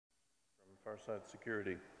Farside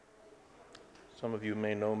Security. Some of you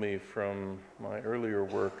may know me from my earlier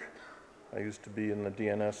work. I used to be in the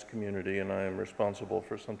DNS community, and I am responsible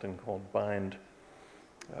for something called bind.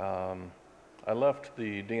 I left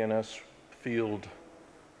the DNS field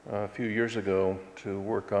a few years ago to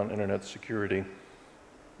work on internet security.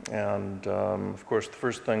 And of course, the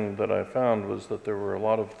first thing that I found was that there were a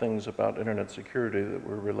lot of things about internet security that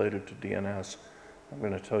were related to DNS. I'm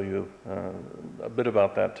going to tell you a bit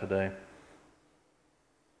about that today.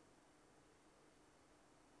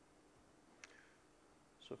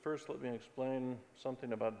 So first, let me explain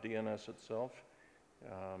something about DNS itself.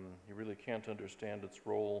 You really can't understand its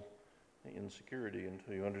role in security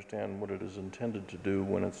until you understand what it is intended to do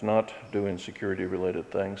when it's not doing security-related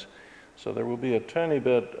things. So there will be a tiny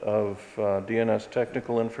bit of DNS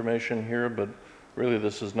technical information here, but really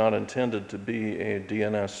this is not intended to be a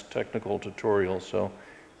DNS technical tutorial, so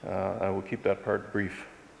I will keep that part brief.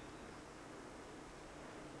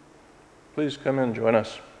 Please come in, join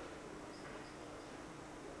us.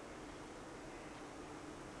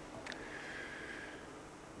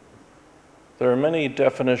 There are many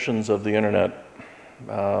definitions of the internet,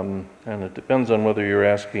 and it depends on whether you're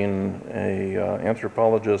asking an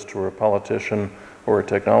anthropologist or a politician or a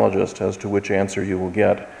technologist as to which answer you will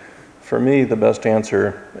get. For me, the best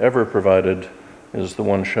answer ever provided is the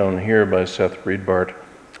one shown here by Seth Breitbart,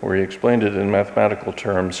 where he explained it in mathematical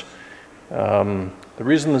terms. The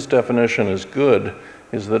reason this definition is good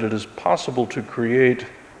is that it is possible to create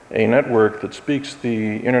a network that speaks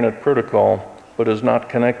the internet protocol but is not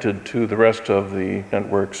connected to the rest of the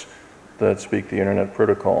networks that speak the internet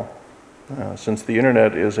protocol. Since the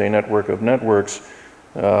internet is a network of networks,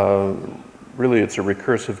 really it's a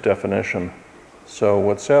recursive definition. So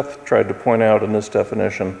what Seth tried to point out in this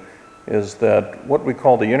definition is that what we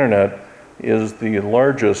call the internet is the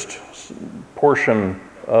largest portion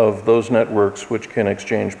of those networks which can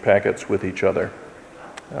exchange packets with each other.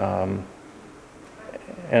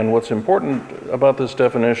 And what's important about this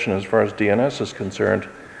definition as far as DNS is concerned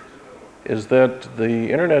is that the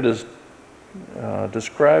internet is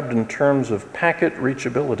described in terms of packet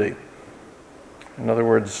reachability. In other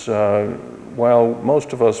words, while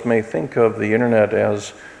most of us may think of the internet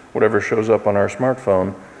as whatever shows up on our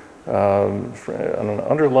smartphone, on an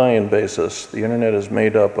underlying basis, the internet is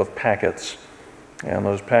made up of packets. And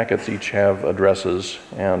those packets each have addresses,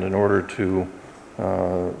 and in order to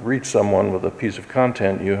reach someone with a piece of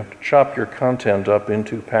content, you have to chop your content up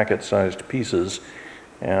into packet-sized pieces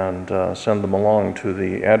and send them along to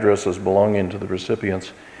the addresses belonging to the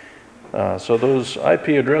recipients. So those IP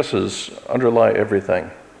addresses underlie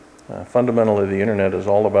everything. Fundamentally, the internet is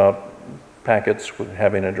all about packets with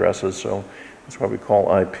having addresses, so that's why we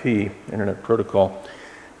call IP, Internet Protocol.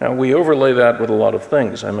 Now, we overlay that with a lot of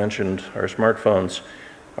things. I mentioned our smartphones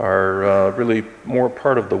are really more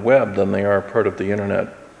part of the web than they are part of the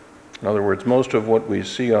internet. In other words, most of what we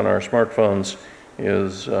see on our smartphones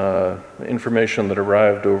is information that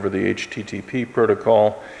arrived over the HTTP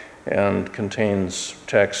protocol and contains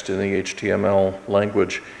text in the HTML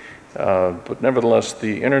language. But nevertheless,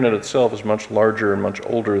 the internet itself is much larger and much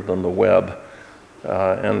older than the web.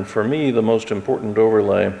 And for me, the most important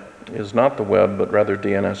overlay is not the web, but rather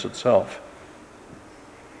DNS itself.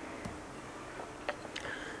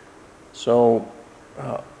 So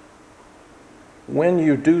when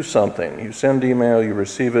you do something, you send email, you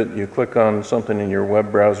receive it, you click on something in your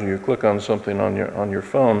web browser, you click on something on your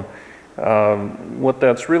phone, what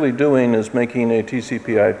that's really doing is making a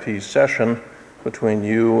TCP/IP session between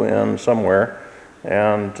you and somewhere,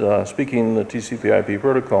 and speaking the TCP/IP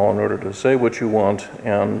protocol in order to say what you want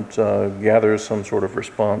and gather some sort of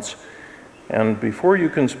response. And before you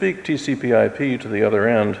can speak TCP/IP to the other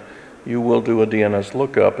end, you will do a DNS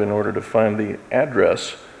lookup in order to find the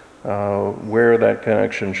address where that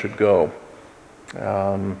connection should go.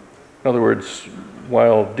 In other words,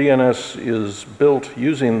 while DNS is built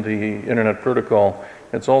using the internet protocol,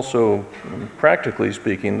 it's also, practically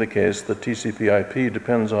speaking, the case that TCP/IP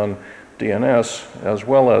depends on DNS as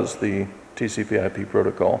well as the TCP/IP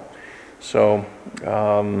protocol. So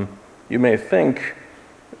you may think,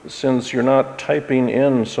 since you're not typing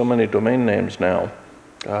in so many domain names now,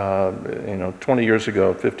 20 years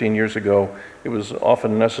ago, 15 years ago, it was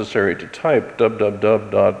often necessary to type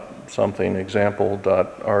www.something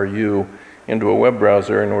example.ru into a web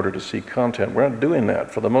browser in order to see content. We're not doing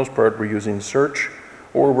that. For the most part, we're using search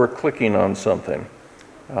or we're clicking on something.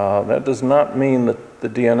 That does not mean that the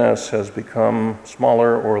DNS has become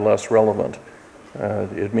smaller or less relevant.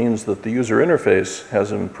 It means that the user interface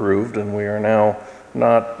has improved and we are now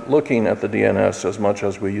not looking at the DNS as much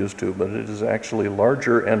as we used to, but it is actually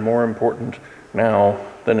larger and more important now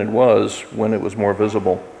than it was when it was more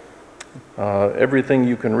visible. Everything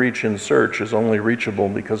you can reach in search is only reachable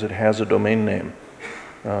because it has a domain name.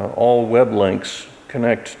 All web links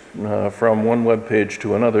connect from one web page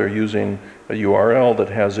to another using a URL that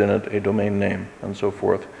has in it a domain name and so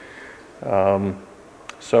forth.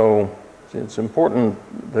 So it's important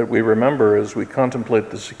that we remember as we contemplate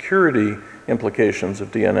the security implications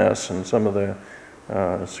of DNS and some of the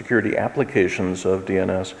security applications of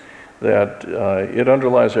DNS that it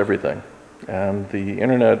underlies everything. And the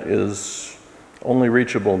internet is only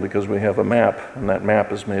reachable because we have a map, and that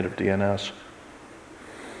map is made of DNS.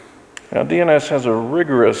 Now, DNS has a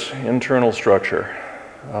rigorous internal structure.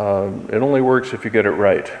 It only works if you get it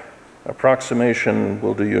right. Approximation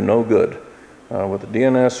will do you no good. With the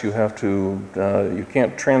DNS, you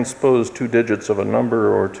can't transpose 2 digits of a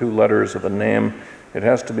number or 2 letters of a name. It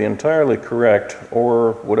has to be entirely correct,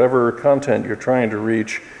 or whatever content you're trying to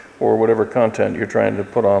reach or whatever content you're trying to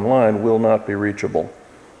put online will not be reachable.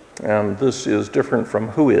 And this is different from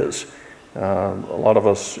whois. A lot of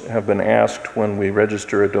us have been asked when we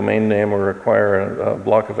register a domain name or acquire a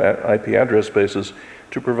block of IP address spaces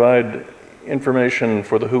to provide information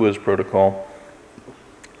for the whois protocol.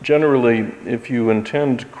 Generally, if you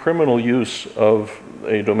intend criminal use of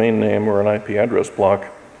a domain name or an IP address block,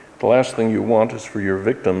 the last thing you want is for your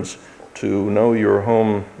victims to know your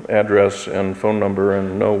home address and phone number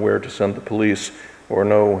and know where to send the police or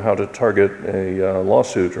know how to target a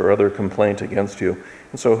lawsuit or other complaint against you.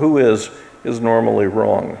 And so whois is normally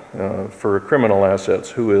wrong. For criminal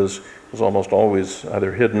assets, whois is almost always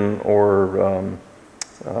either hidden or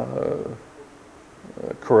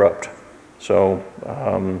corrupt. So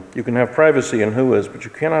you can have privacy in whois, but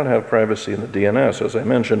you cannot have privacy in the DNS. As I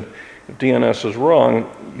mentioned, if DNS is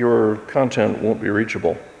wrong, your content won't be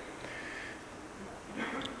reachable.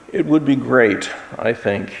 It would be great, I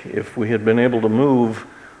think, if we had been able to move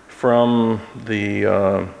from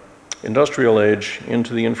the industrial age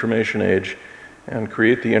into the information age and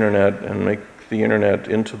create the internet and make the internet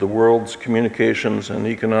into the world's communications and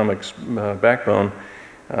economics backbone.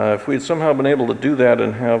 If we'd somehow been able to do that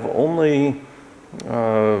and have only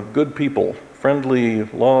good people, friendly,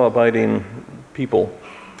 law-abiding people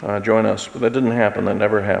join us, but that didn't happen, that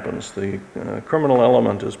never happens. The criminal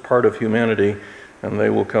element is part of humanity, and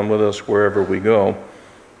they will come with us wherever we go.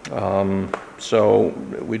 So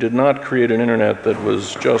we did not create an internet that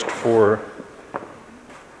was just for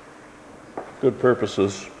good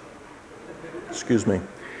purposes. Excuse me.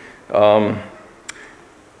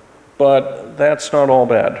 But that's not all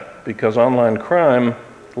bad, because online crime,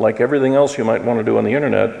 like everything else you might want to do on the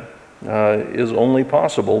internet, is only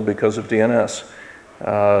possible because of DNS.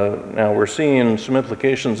 Now we're seeing some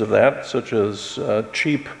implications of that, such as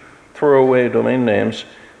cheap throwaway domain names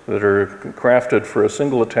that are crafted for a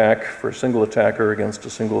single attack, for a single attacker against a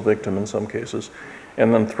single victim in some cases,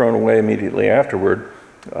 and then thrown away immediately afterward.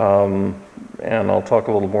 And I'll talk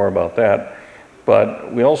a little more about that.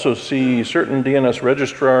 But we also see certain DNS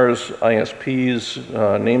registrars,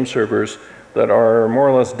 ISPs, name servers that are more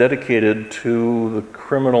or less dedicated to the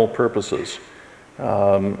criminal purposes.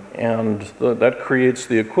 And that creates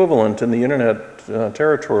the equivalent in the internet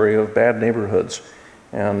territory of bad neighborhoods.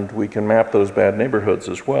 And we can map those bad neighborhoods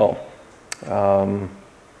as well.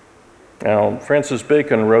 Now, Francis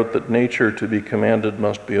Bacon wrote that nature to be commanded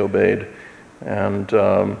must be obeyed. And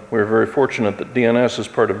we're very fortunate that DNS is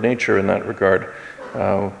part of nature in that regard.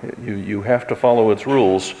 You have to follow its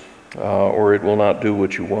rules, or it will not do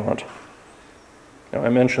what you want. Now, I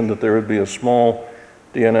mentioned that there would be a small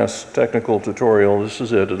DNS technical tutorial. This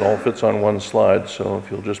is it. It all fits on one slide, so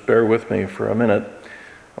if you'll just bear with me for a minute.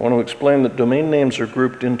 I want to explain that domain names are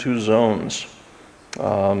grouped into zones.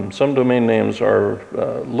 Some domain names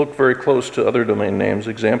look very close to other domain names.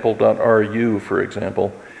 Example.ru, for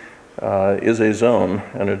example, is a zone,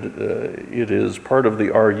 and it is part of the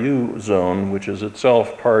RU zone, which is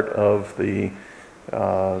itself part of the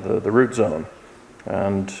root zone.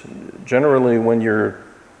 And generally, when you're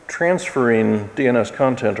transferring DNS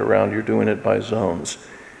content around, you're doing it by zones.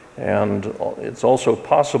 And it's also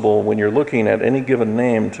possible when you're looking at any given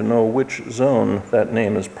name to know which zone that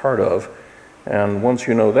name is part of. And once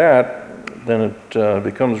you know that, then it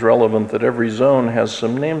becomes relevant that every zone has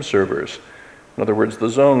some name servers. In other words, the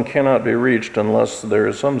zone cannot be reached unless there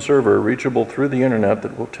is some server reachable through the internet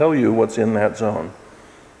that will tell you what's in that zone.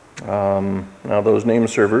 Now those name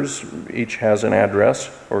servers each has an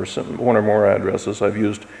address or one or more addresses. I've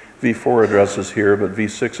used v4 addresses here, but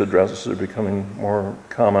v6 addresses are becoming more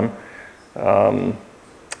common. You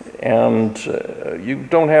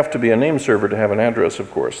don't have to be a name server to have an address,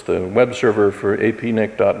 of course. The web server for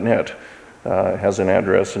apnic.net has an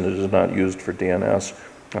address and it is not used for DNS.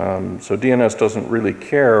 So DNS doesn't really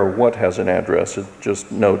care what has an address. It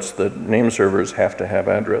just notes that name servers have to have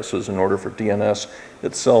addresses in order for DNS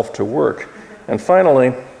itself to work. And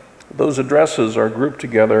finally, those addresses are grouped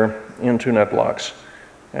together into net blocks.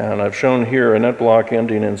 And I've shown here a net block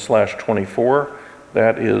ending in /24.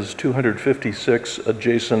 That is 256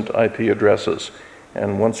 adjacent IP addresses.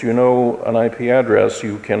 And once you know an IP address,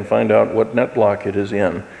 you can find out what net block it is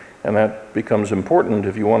in. And that becomes important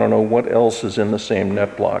if you want to know what else is in the same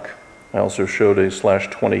net block. I also showed a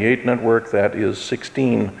 /28 network. That is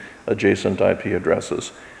 16 adjacent IP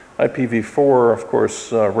addresses. IPv4, of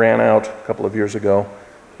course, ran out a couple of years ago.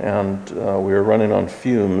 And we are running on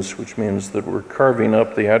fumes, which means that we're carving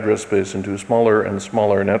up the address space into smaller and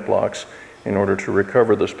smaller net blocks in order to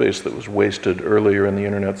recover the space that was wasted earlier in the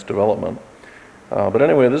Internet's development. But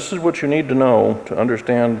anyway, this is what you need to know to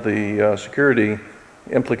understand the security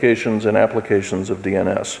implications and applications of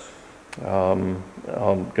DNS. I'm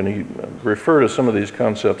going to refer to some of these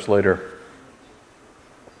concepts later.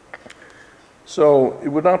 So it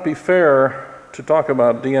would not be fair to talk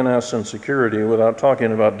about DNS and security without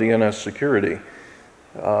talking about DNS security.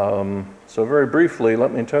 So very briefly,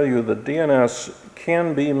 let me tell you that DNS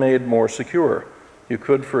can be made more secure. You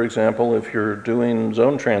could, for example, if you're doing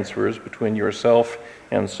zone transfers between yourself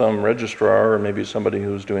and some registrar or maybe somebody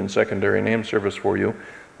who's doing secondary name service for you,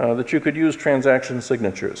 that you could use transaction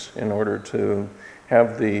signatures in order to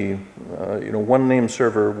have the, one name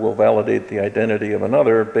server will validate the identity of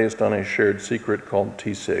another based on a shared secret called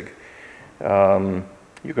tsig.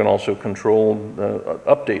 You can also control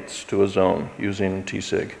updates to a zone using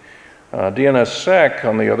tsig. DNSSEC,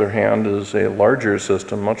 on the other hand, is a larger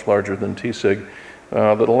system, much larger than tsig,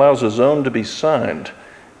 that allows a zone to be signed.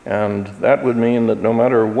 And that would mean that no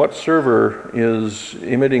matter what server is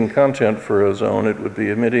emitting content for a zone, it would be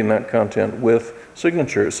emitting that content with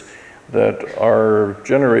signatures that are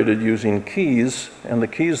generated using keys, and the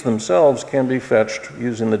keys themselves can be fetched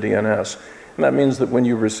using the DNS. And that means that when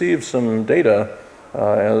you receive some data,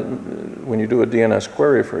 when you do a DNS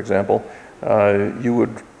query, for example, you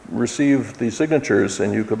would receive the signatures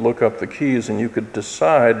and you could look up the keys and you could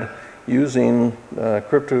decide using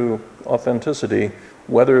crypto authenticity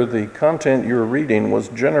whether the content you're reading was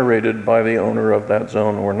generated by the owner of that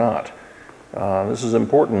zone or not. This is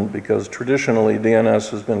important because traditionally DNS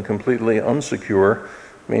has been completely unsecure,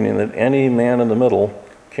 meaning that any man in the middle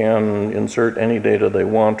can insert any data they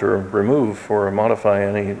want or remove or modify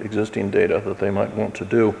any existing data that they might want to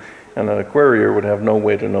do, and a querier would have no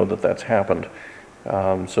way to know that that's happened.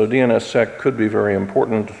 So DNSSEC could be very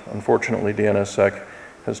important. Unfortunately, DNSSEC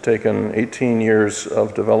has taken 18 years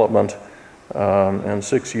of development and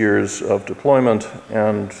 6 years of deployment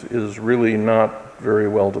and is really not very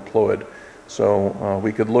well deployed. So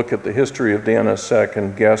we could look at the history of DNSSEC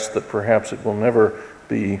and guess that perhaps it will never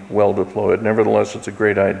be well deployed. Nevertheless, it's a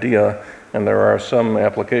great idea, and there are some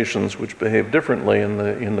applications which behave differently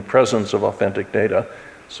in the presence of authentic data.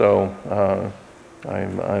 So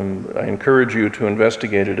I encourage you to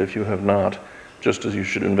investigate it if you have not, just as you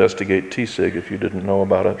should investigate tsig if you didn't know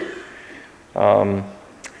about it.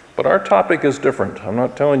 But our topic is different. I'm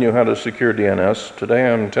not telling you how to secure DNS.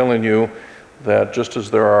 Today I'm telling you that just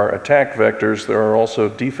as there are attack vectors, there are also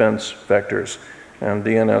defense vectors. And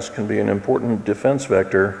DNS can be an important defense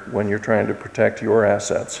vector when you're trying to protect your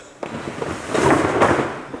assets.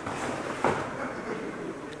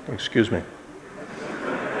 Excuse me.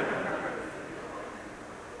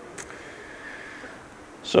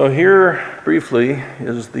 So here, briefly,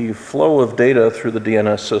 is the flow of data through the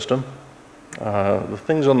DNS system. The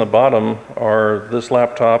things on the bottom are this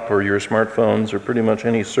laptop or your smartphones or pretty much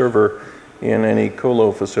any server in any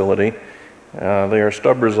colo facility. They are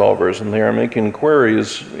stub resolvers, and they are making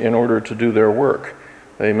queries in order to do their work.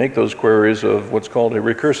 They make those queries of what's called a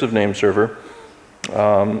recursive name server.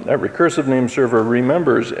 That recursive name server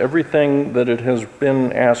remembers everything that it has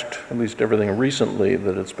been asked, at least everything recently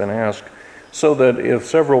that it's been asked, so that if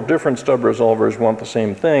several different stub resolvers want the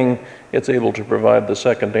same thing, it's able to provide the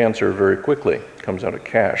second answer very quickly. It comes out of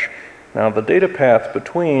cache. Now, the data path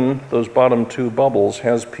between those bottom two bubbles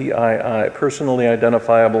has PII, personally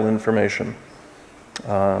identifiable information.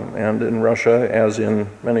 And in Russia, as in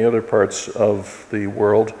many other parts of the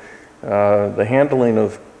world, the handling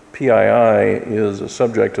of PII is a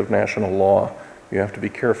subject of national law. You have to be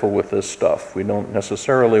careful with this stuff. We don't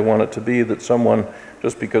necessarily want it to be that someone,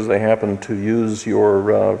 just because they happen to use your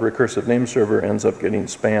recursive name server, ends up getting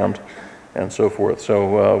spammed and so forth.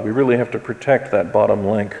 So we really have to protect that bottom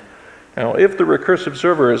link. Now, if the recursive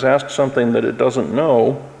server is asked something that it doesn't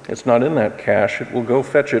know, it's not in that cache, it will go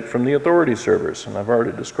fetch it from the authority servers. And I've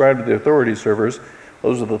already described the authority servers.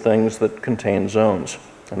 Those are the things that contain zones,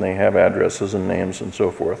 and they have addresses and names and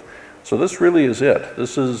so forth. So this really is it.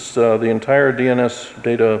 This is the entire DNS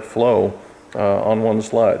data flow on one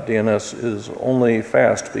slide. DNS is only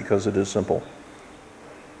fast because it is simple.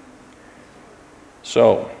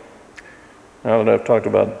 So, now that I've talked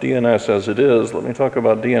about DNS as it is, let me talk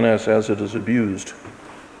about DNS as it is abused.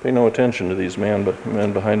 Pay no attention to these men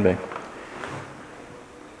behind me.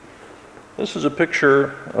 This is a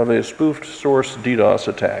picture of a spoofed source DDoS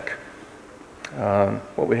attack.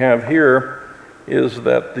 What we have here is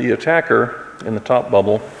that the attacker in the top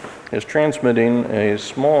bubble is transmitting a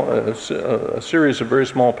series of very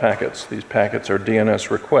small packets. These packets are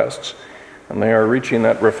DNS requests, and they are reaching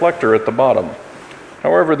that reflector at the bottom.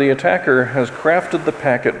 However, the attacker has crafted the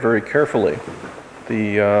packet very carefully.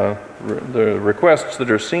 The requests that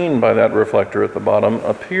are seen by that reflector at the bottom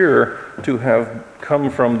appear to have come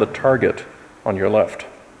from the target on your left.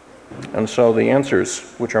 And so the answers,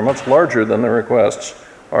 which are much larger than the requests,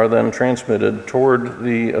 are then transmitted toward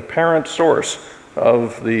the apparent source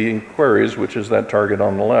of the queries, which is that target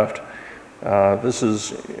on the left. This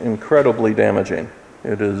is incredibly damaging.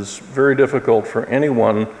 It is very difficult for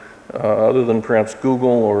anyone other than perhaps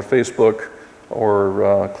Google or Facebook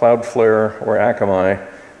or Cloudflare or Akamai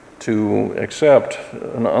to accept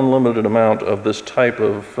an unlimited amount of this type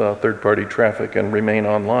of third-party traffic and remain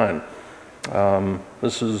online.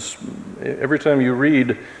 This is, every time you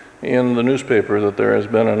read in the newspaper that there has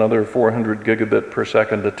been another 400 gigabit per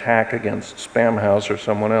second attack against Spamhaus or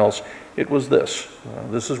someone else, it was this.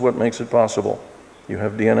 This is what makes it possible. You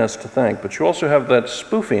have DNS to thank, but you also have that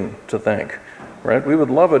spoofing to thank. Right? We would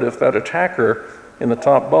love it if that attacker in the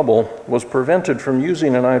top bubble was prevented from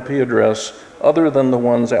using an IP address other than the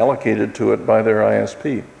ones allocated to it by their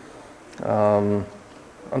ISP.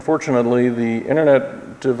 Unfortunately, the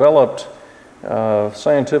internet developed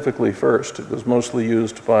scientifically first. It was mostly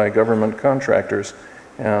used by government contractors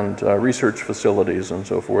and research facilities and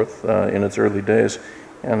so forth in its early days.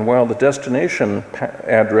 And while the destination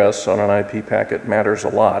address on an IP packet matters a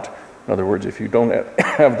lot, in other words, if you don't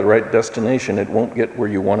have the right destination, it won't get where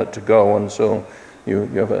you want it to go, and so you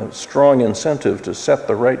have a strong incentive to set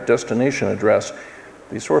the right destination address.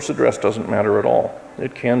 The source address doesn't matter at all.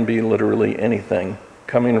 It can be literally anything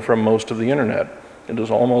coming from most of the internet. It is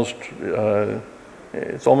almost,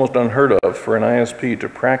 it's almost unheard of for an ISP to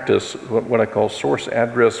practice what I call source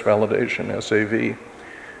address validation, SAV.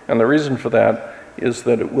 And the reason for that is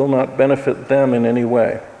that it will not benefit them in any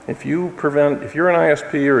way. If you're an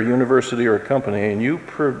ISP or a university or a company and you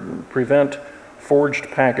prevent forged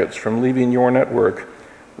packets from leaving your network,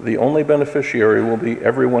 the only beneficiary will be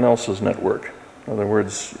everyone else's network. In other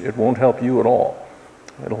words, it won't help you at all.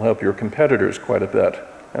 It'll help your competitors quite a bit.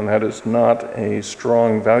 And that is not a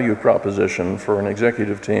strong value proposition for an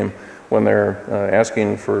executive team when they're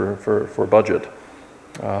asking for budget.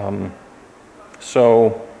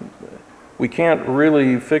 So we can't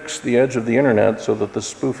really fix the edge of the internet so that the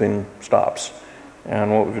spoofing stops.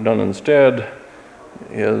 And what we've done instead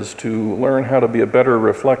is to learn how to be a better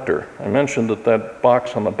reflector. I mentioned that that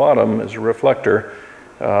box on the bottom is a reflector,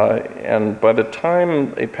 and by the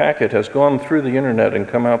time a packet has gone through the internet and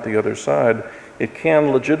come out the other side, it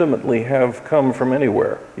can legitimately have come from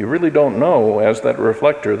anywhere. You really don't know, as that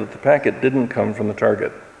reflector, that the packet didn't come from the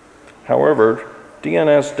target. However,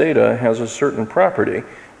 DNS data has a certain property.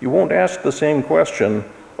 You won't ask the same question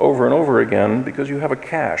over and over again because you have a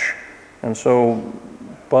cache. And so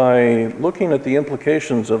by looking at the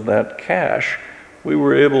implications of that cache, we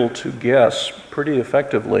were able to guess pretty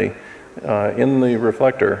effectively in the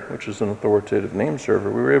reflector, which is an authoritative name server,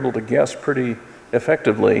 we were able to guess pretty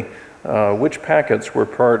effectively which packets were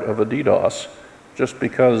part of a DDoS, just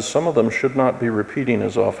because some of them should not be repeating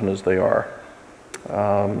as often as they are.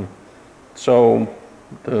 So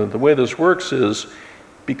the way this works is,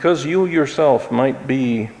 because you yourself might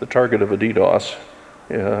be the target of a DDoS,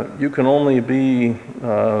 you can only be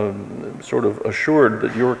sort of assured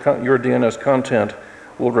that your DNS content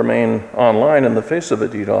will remain online in the face of a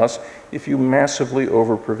DDoS if you massively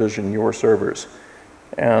over-provision your servers.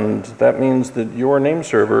 And that means that your name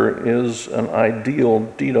server is an ideal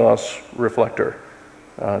DDoS reflector.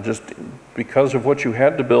 Just because of what you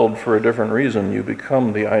had to build for a different reason, you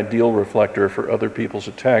become the ideal reflector for other people's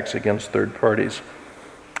attacks against third parties.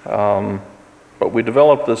 But we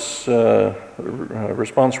developed this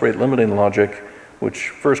response rate limiting logic, which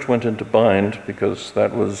first went into bind because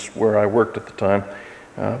that was where I worked at the time,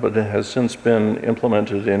 but it has since been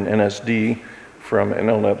implemented in NSD from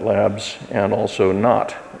Internet Labs and also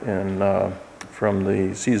not from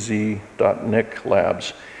the cz.nic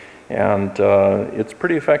labs. And it's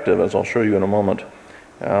pretty effective, as I'll show you in a moment.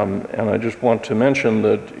 And I just want to mention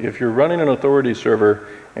that if you're running an authority server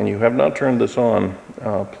and you have not turned this on,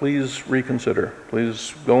 please reconsider.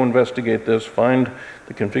 Please go investigate this, find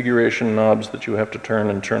the configuration knobs that you have to turn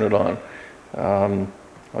and turn it on.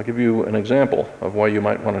 I'll give you an example of why you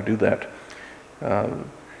might want to do that.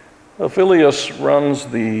 Affilius runs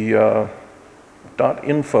the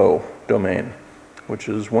 .info domain, which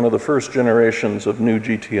is one of the first generations of new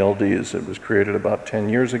GTLDs. It was created about 10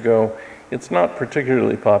 years ago. It's not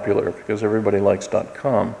particularly popular because everybody likes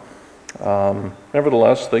 .com.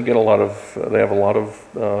 Nevertheless, they have a lot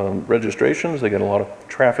of registrations, they get a lot of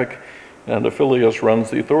traffic, and Affilius runs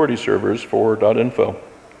the authority servers for .info.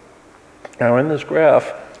 Now in this graph,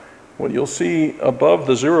 what you'll see above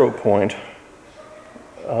the 0 point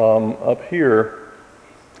up here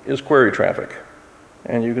is query traffic.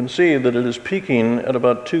 And you can see that it is peaking at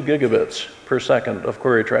about 2 gigabits per second of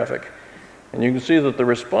query traffic. And you can see that the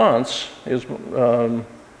response is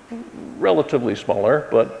relatively smaller,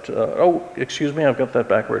 but, oh, excuse me, I've got that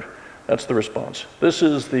backward. That's the response. This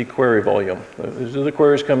is the query volume. These are the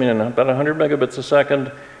queries coming in about 100 megabits a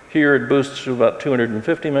second. Here it boosts to about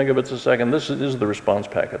 250 megabits a second. This is the response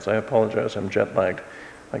packets. I apologize, I'm jet lagged.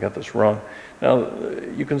 I got this wrong. Now,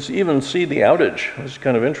 you can even see the outage. It's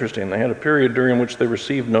kind of interesting. They had a period during which they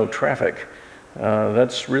received no traffic.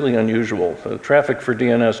 That's really unusual. The traffic for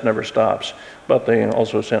DNS never stops, but they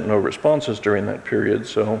also sent no responses during that period,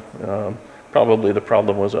 so probably the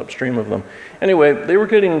problem was upstream of them. Anyway, they were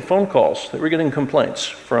getting phone calls. They were getting complaints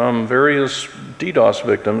from various DDoS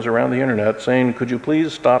victims around the internet saying, could you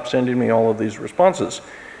please stop sending me all of these responses?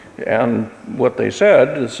 And what they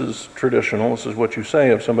said, this is traditional, this is what you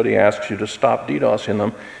say if somebody asks you to stop DDoSing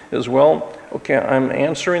them, is, well, okay, I'm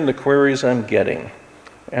answering the queries I'm getting.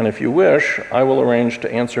 And if you wish, I will arrange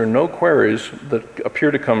to answer no queries that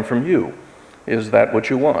appear to come from you. Is that what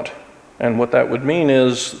you want? And what that would mean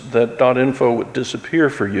is that .info would disappear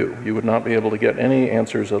for you. You would not be able to get any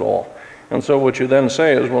answers at all. And so what you then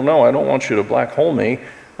say is, well, no, I don't want you to black hole me.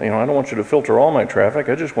 I don't want you to filter all my traffic.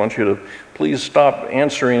 I just want you to please stop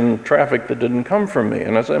answering traffic that didn't come from me.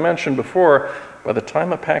 And as I mentioned before, by the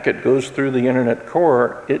time a packet goes through the internet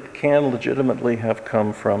core, it can legitimately have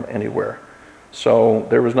come from anywhere. So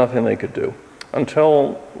there was nothing they could do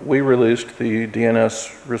until we released the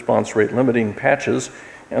DNS response rate limiting patches,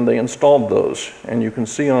 and they installed those. And you can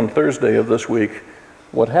see on Thursday of this week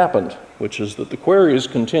what happened, which is that the queries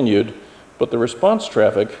continued, but the response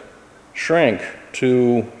traffic shrank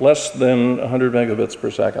to less than 100 megabits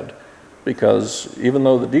per second, because even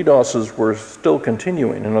though the DDoSes were still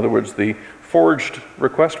continuing, in other words, the forged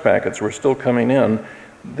request packets were still coming in,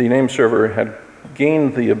 the name server had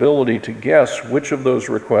gained the ability to guess which of those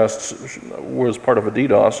requests was part of a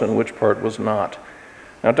DDoS and which part was not.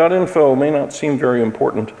 Now, .info may not seem very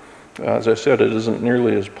important. As I said, it isn't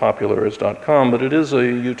nearly as popular as .com, but it is a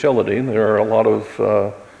utility. There are a lot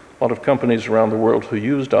of companies around the world who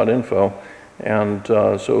use .info, and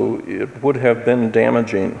so it would have been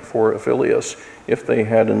damaging for Affilius if they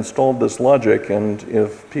had installed this logic and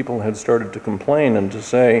if people had started to complain and to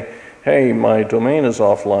say, hey, my domain is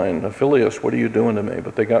offline, Affilius, what are you doing to me?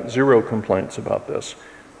 But they got 0 complaints about this.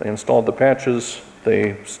 They installed the patches,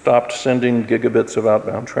 they stopped sending gigabits of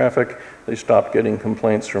outbound traffic, they stopped getting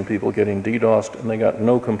complaints from people getting DDoSed, and they got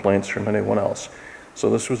no complaints from anyone else. So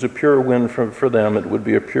this was a pure win for them. It would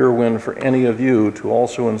be a pure win for any of you to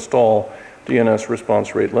also install DNS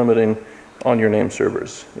response rate limiting on your name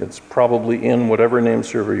servers. It's probably in whatever name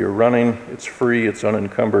server you're running. It's free, it's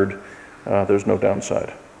unencumbered, there's no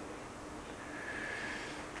downside.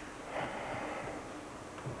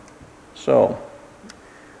 So,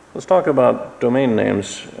 let's talk about domain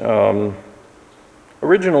names.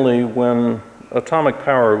 Originally, when atomic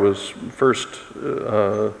power was first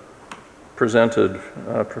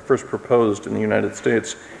first proposed in the United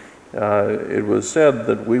States, it was said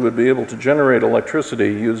that we would be able to generate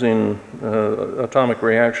electricity using atomic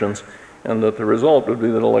reactions, and that the result would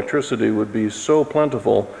be that electricity would be so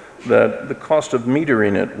plentiful that the cost of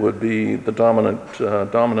metering it would be the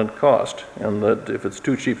dominant cost, and that if it's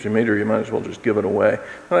too cheap to meter, you might as well just give it away.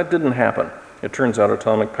 And that didn't happen. It turns out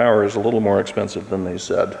atomic power is a little more expensive than they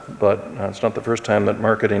said, but it's not the first time that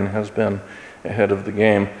marketing has been ahead of the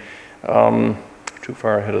game, too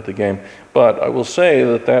far ahead of the game. But I will say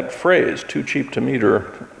that that phrase, too cheap to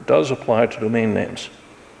meter, does apply to domain names.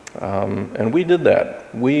 And we did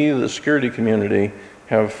that. We, the security community,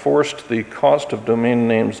 have forced the cost of domain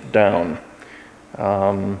names down.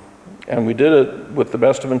 And And we did it with the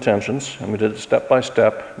best of intentions, and we did it step by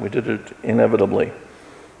step. We did it inevitably.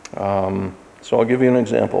 So I'll give you an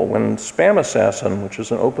example. When Spam Assassin, which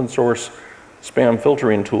is an open source spam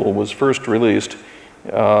filtering tool, was first released,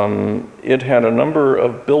 it had a number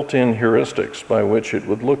of built-in heuristics by which it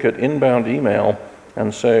would look at inbound email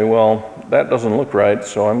and say, well, that doesn't look right,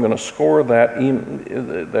 so I'm going to score that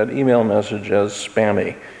email message as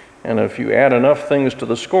spammy. And if you add enough things to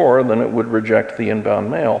the score, then it would reject the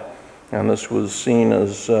inbound mail. And this was seen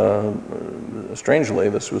as, strangely,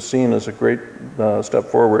 this was seen as a great step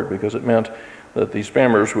forward, because it meant that the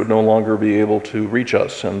spammers would no longer be able to reach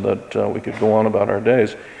us and that we could go on about our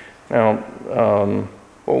days. Now,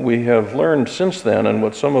 what we have learned since then, and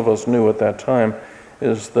what some of us knew at that time,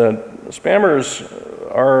 is that spammers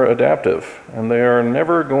are adaptive, and they are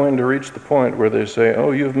never going to reach the point where they say,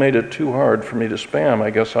 oh, you've made it too hard for me to spam, I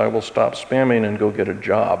guess I will stop spamming and go get a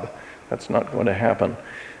job. That's not going to happen.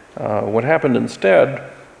 What happened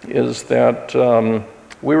instead is that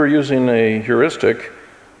we were using a heuristic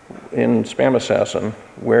in Spam Assassin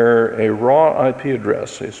where a raw IP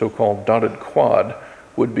address, a so-called dotted quad,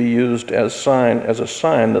 would be used as a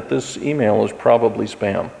sign that this email is probably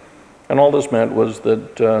spam. And all this meant was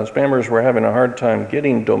that spammers were having a hard time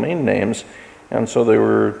getting domain names, and so they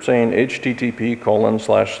were saying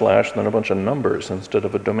http:// then a bunch of numbers instead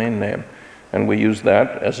of a domain name. And we used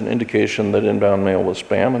that as an indication that inbound mail was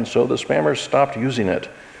spam, and so the spammers stopped using it.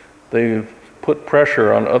 They put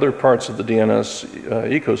pressure on other parts of the DNS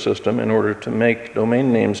ecosystem in order to make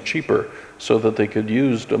domain names cheaper so that they could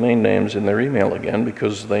use domain names in their email again,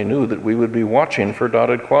 because they knew that we would be watching for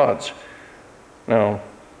dotted quads. Now,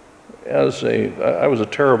 I was a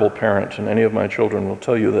terrible parent, and any of my children will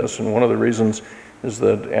tell you this, and one of the reasons is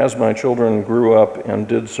that as my children grew up and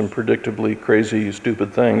did some predictably crazy,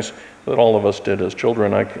 stupid things that all of us did as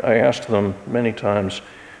children, I asked them many times,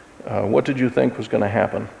 what did you think was going to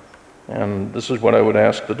happen? And this is what I would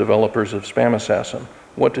ask the developers of Spam Assassin.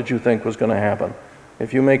 What did you think was going to happen?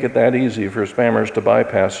 If you make it that easy for spammers to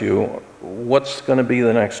bypass you, what's going to be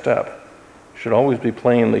the next step? You should always be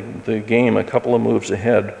playing the game a couple of moves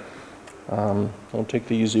ahead. Don't take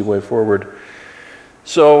the easy way forward.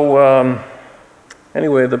 So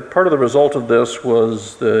anyway, part of the result of this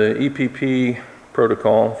was the EPP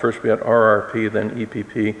protocol. First we had RRP, then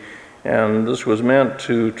EPP. And this was meant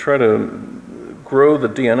to try to grow the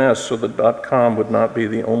DNS so that .com would not be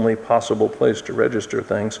the only possible place to register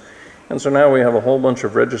things. And so now we have a whole bunch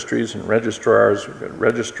of registries and registrars, we've got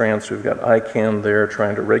registrants, we've got ICANN there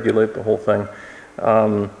trying to regulate the whole thing.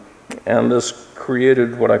 And this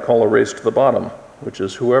created what I call a race to the bottom, which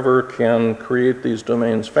is whoever can create these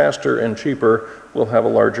domains faster and cheaper will have a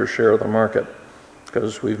larger share of the market,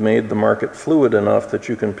 because we've made the market fluid enough that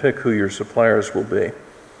you can pick who your suppliers will be.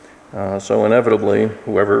 So inevitably,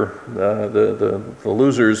 the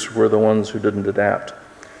losers were the ones who didn't adapt.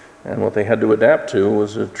 And what they had to adapt to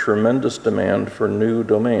was a tremendous demand for new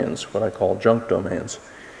domains, what I call junk domains.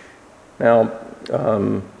 Now,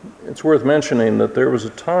 it's worth mentioning that there was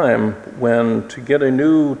a time when to get a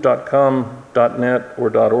new .com, .net,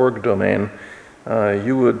 or .org domain,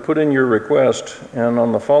 you would put in your request, and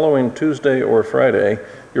on the following Tuesday or Friday,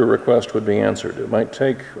 your request would be answered. It might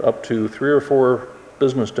take up to 3 or 4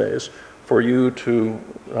 business days for you to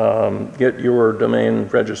get your domain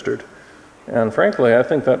registered. And frankly, I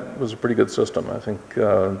think that was a pretty good system. I think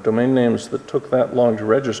domain names that took that long to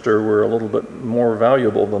register were a little bit more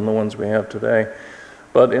valuable than the ones we have today.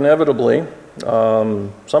 But inevitably,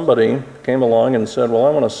 somebody came along and said, well, I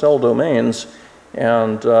want to sell domains,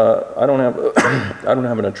 and I don't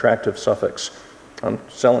have an attractive suffix. I'm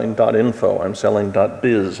selling .info, I'm selling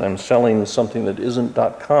 .biz, I'm selling something that isn't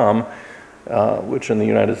 .com, which in the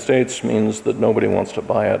United States means that nobody wants to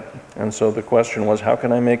buy it. And so the question was, how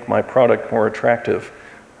can I make my product more attractive?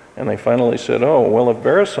 And they finally said, oh, well, if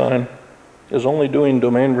VeriSign is only doing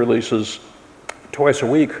domain releases twice a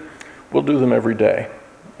week, we'll do them every day,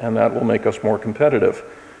 and that will make us more competitive.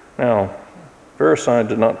 Now, VeriSign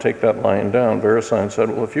did not take that lying down. VeriSign said,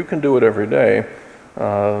 well, if you can do it every day,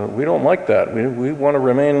 we don't like that. We want to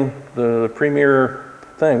remain the premier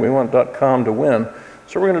thing. We want .com to win.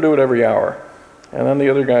 So we're going to do it every hour. And then the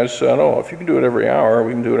other guys said, oh, if you can do it every hour,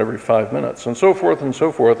 we can do it every 5 minutes, and so forth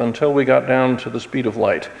until we got down to the speed of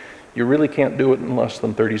light. You really can't do it in less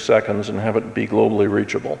than 30 seconds and have it be globally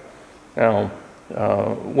reachable. Now,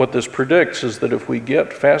 what this predicts is that if we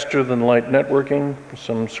get faster than light networking,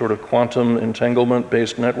 some sort of quantum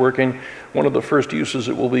entanglement-based networking, one of the first uses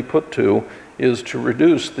it will be put to is to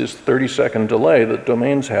reduce this 30-second delay that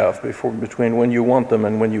domains have between when you want them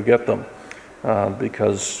and when you get them.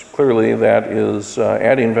 because clearly that is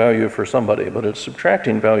adding value for somebody, but it's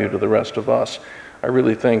subtracting value to the rest of us. I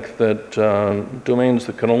really think that domains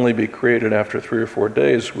that can only be created after 3 or 4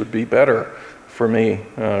 days would be better for me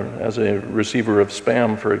as a receiver of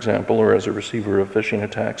spam, for example, or as a receiver of phishing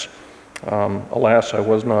attacks. Alas, I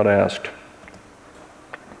was not asked.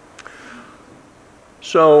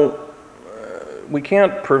 So we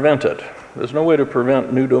can't prevent it. There's no way to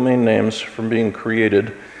prevent new domain names from being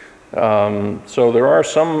created. So there are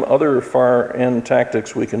some other far-end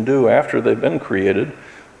tactics we can do after they've been created.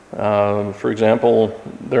 For example,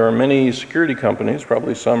 there are many security companies,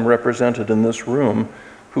 probably some represented in this room,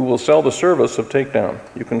 who will sell the service of takedown.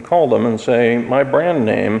 You can call them and say, my brand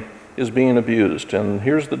name is being abused, and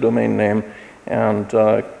here's the domain name, and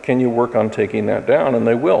can you work on taking that down? And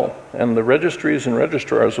they will. And the registries and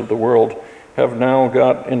registrars of the world have now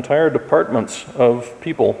got entire departments of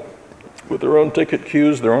people with their own ticket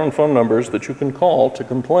queues, their own phone numbers that you can call to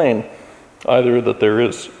complain, either that there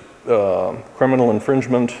is criminal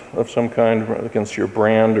infringement of some kind against your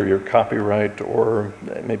brand or your copyright, or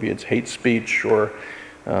maybe it's hate speech or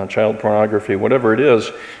child pornography, whatever it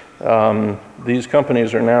is. These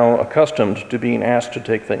companies are now accustomed to being asked to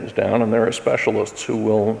take things down, and there are specialists who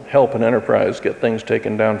will help an enterprise get things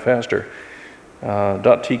taken down faster.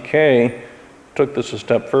 .tk took this a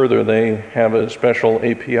step further. They have a special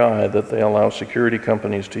API that they allow security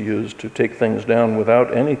companies to use to take things down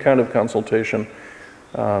without any kind of consultation.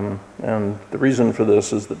 And the reason for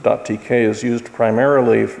this is that .tk is used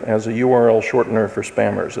primarily as a URL shortener for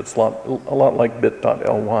spammers. It's a lot like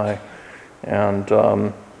bit.ly.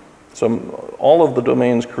 And so all of the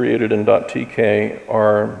domains created in .tk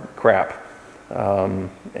are crap.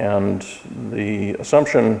 And the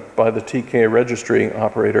assumption by the TK registry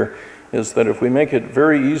operator is that if we make it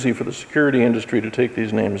very easy for the security industry to take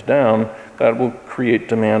these names down, that will create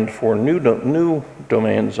demand for new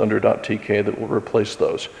domains under .tk that will replace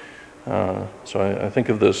those. So I think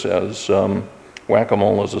of this as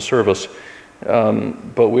whack-a-mole as a service.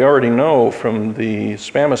 But we already know from the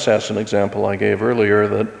spam assassin example I gave earlier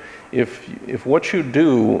that if what you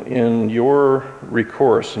do in your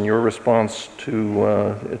recourse, in your response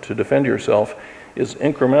to defend yourself is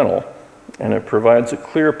incremental, and it provides a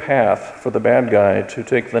clear path for the bad guy to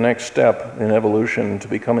take the next step in evolution to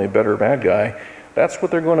become a better bad guy, that's what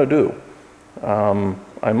they're going to do.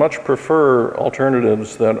 I much prefer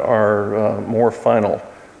alternatives that are more final.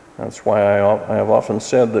 That's why I have often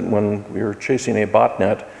said that when you're chasing a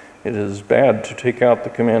botnet, it is bad to take out the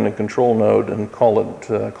command and control node and call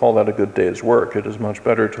that a good day's work. It is much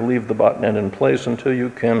better to leave the botnet in place until you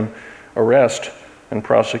can arrest and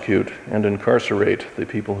prosecute and incarcerate the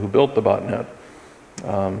people who built the botnet.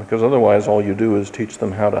 Because otherwise all you do is teach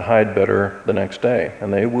them how to hide better the next day,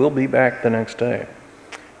 and they will be back the next day.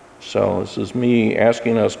 So this is me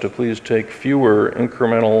asking us to please take fewer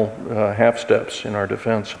incremental half steps in our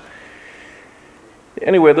defense.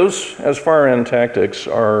 Anyway, those as far-end tactics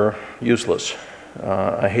are useless.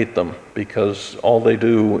 I hate them because all they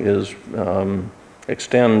do is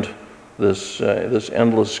extend this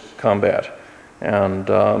endless combat. And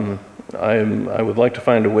I would like to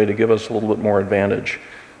find a way to give us a little bit more advantage.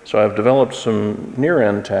 So I've developed some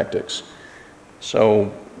near-end tactics.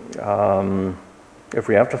 So if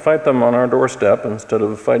we have to fight them on our doorstep instead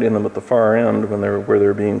of fighting them at the far end where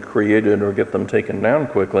they're being created or get them taken down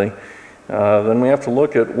quickly, then we have to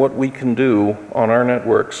look at what we can do on our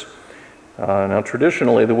networks. Now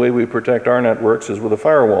traditionally the way we protect our networks is with a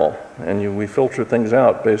firewall, and we filter things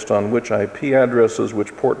out based on which IP addresses,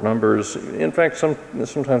 which port numbers, in fact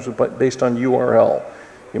sometimes based on URL.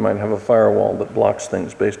 You might have a firewall that blocks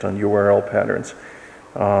things based on URL patterns.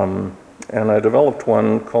 And I developed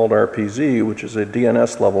one called RPZ, which is a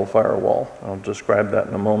DNS level firewall. I'll describe that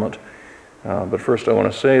in a moment. But first I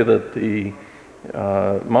want to say that the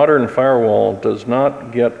modern firewall does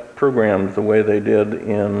not get programmed the way they did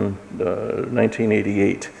in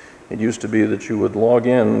 1988. It used to be that you would log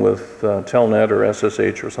in with Telnet or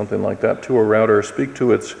SSH or something like that to a router, speak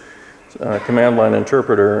to its command line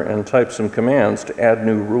interpreter, and type some commands to add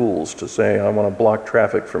new rules to say, I want to block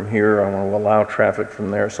traffic from here, I want to allow traffic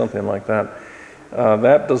from there, something like that.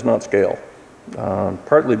 That does not scale.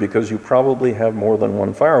 Partly because you probably have more than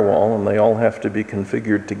one firewall and they all have to be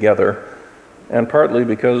configured together, and partly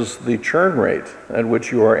because the churn rate at which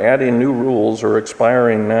you are adding new rules or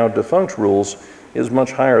expiring now defunct rules is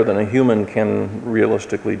much higher than a human can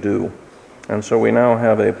realistically do. And so we now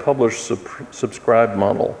have a publish subscribe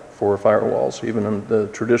model for firewalls. Even in the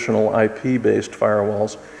traditional IP-based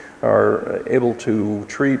firewalls are able to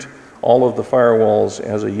treat all of the firewalls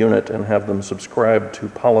as a unit and have them subscribe to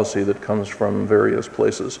policy that comes from various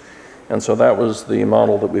places. And so that was the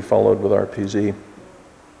model that we followed with RPZ.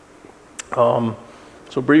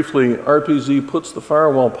 So briefly, RPZ puts the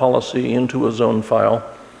firewall policy into a zone file.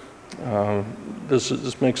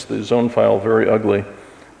 This makes the zone file very ugly,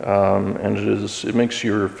 and it makes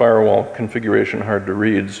your firewall configuration hard to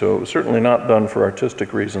read, so it was certainly not done for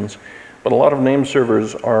artistic reasons. But a lot of name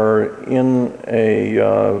servers are in a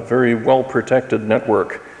very well-protected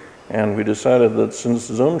network, and we decided that since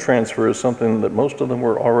zone transfer is something that most of them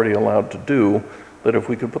were already allowed to do, that if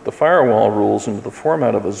we could put the firewall rules into the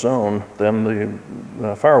format of a zone, then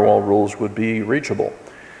the firewall rules would be reachable.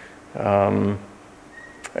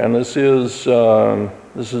 And this is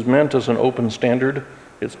meant as an open standard.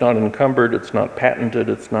 It's not encumbered, it's not patented,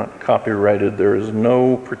 it's not copyrighted. There is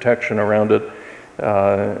no protection around it.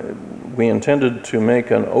 We intended to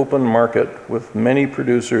make an open market with many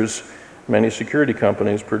producers, many security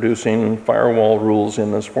companies producing firewall rules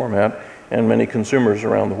in this format, and many consumers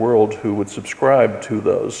around the world who would subscribe to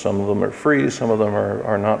those. Some of them are free, some of them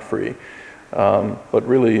are not free. But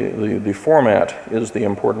really, the format is the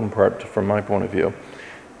important part from my point of view.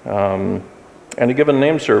 And a given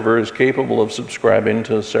name server is capable of subscribing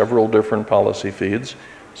to several different policy feeds.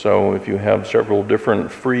 So if you have several different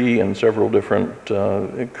free and several different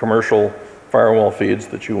commercial firewall feeds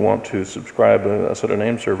that you want to subscribe a set of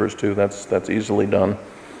name servers to, that's easily done.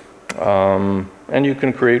 And you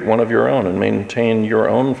can create one of your own and maintain your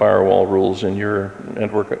own firewall rules in your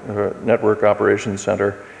network operations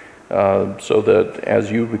center, so that as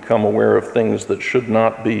you become aware of things that should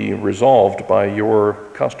not be resolved by your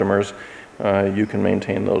customers, you can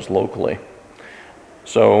maintain those locally.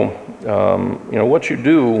 So, what you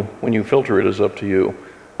do when you filter it is up to you.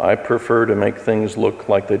 I prefer to make things look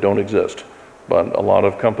like they don't exist. But a lot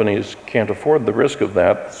of companies can't afford the risk of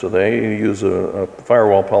that, so they use a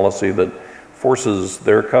firewall policy that forces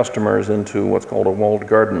their customers into what's called a walled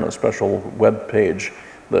garden, a special web page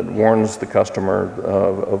that warns the customer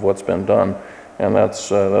of what's been done. And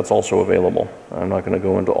that's also available. I'm not going to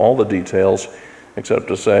go into all the details, except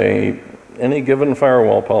to say any given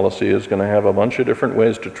firewall policy is going to have a bunch of different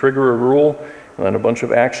ways to trigger a rule, and then a bunch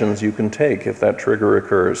of actions you can take if that trigger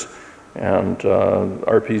occurs. And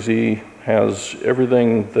RPZ has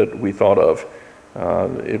everything that we thought of.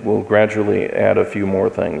 It will gradually add a few more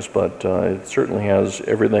things, but it certainly has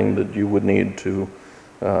everything that you would need to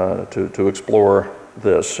explore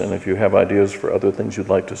this. And if you have ideas for other things you'd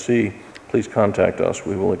like to see, please contact us.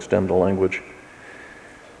 We will extend the language.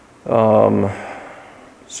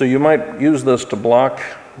 So you might use this to block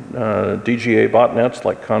DGA botnets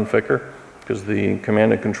like Conficker, because the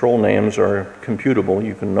command and control names are computable.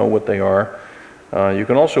 You can know what they are. You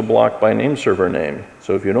can also block by name server name.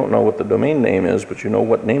 So if you don't know what the domain name is, but you know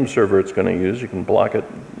what name server it's going to use, you can block it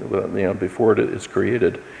before it is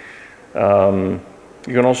created.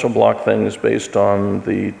 You can also block things based on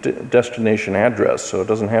the destination address. So it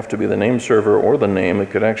doesn't have to be the name server or the name. It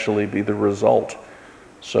could actually be the result.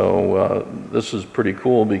 So this is pretty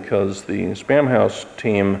cool because the Spamhaus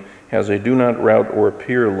team has a do not route or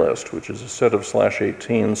peer list, which is a set of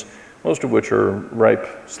 /18s, most of which are ripe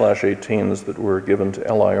 /18s that were given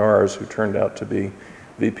to LIRs who turned out to be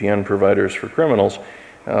VPN providers for criminals.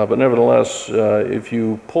 But nevertheless, if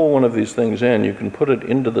you pull one of these things in, you can put it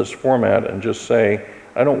into this format and just say,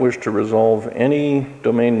 I don't wish to resolve any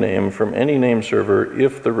domain name from any name server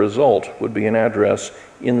if the result would be an address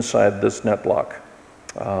inside this net block.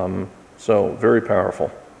 So very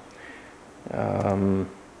powerful.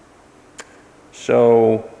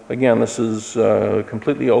 So again, this is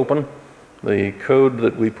completely open. The code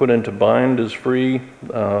that we put into bind is free.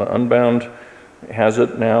 Unbound has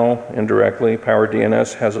it now indirectly.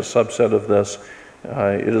 PowerDNS has a subset of this.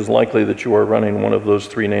 It is likely that you are running one of those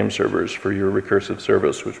 3 name servers for your recursive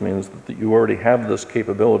service, which means that you already have this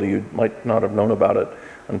capability. You might not have known about it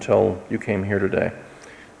until you came here today.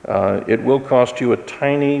 It will cost you a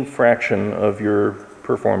tiny fraction of your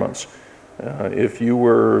performance. If you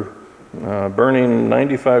were burning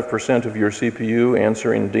 95% of your CPU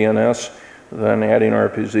answering DNS, then adding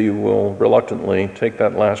RPZ will reluctantly take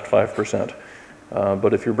that last 5%.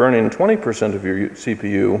 But if you're burning 20% of your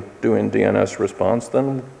CPU doing DNS response,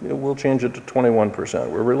 then we'll change it to 21%.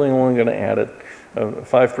 We're really only going to add a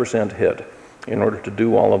 5% hit in order to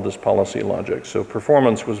do all of this policy logic. So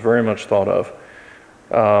performance was very much thought of.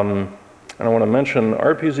 And I want to mention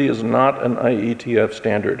RPZ is not an IETF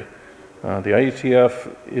standard. The IETF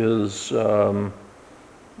is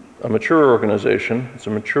a mature organization. It's a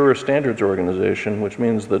mature standards organization, which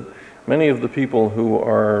means that many of the people who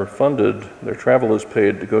are funded, their travel is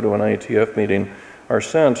paid to go to an IETF meeting, are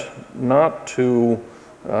sent not to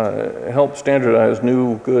help standardize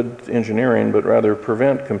new good engineering, but rather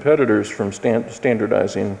prevent competitors from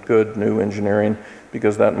standardizing good new engineering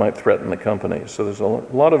because that might threaten the company. So there's a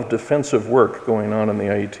lot of defensive work going on in the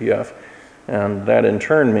IETF, and that in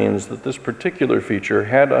turn means that this particular feature,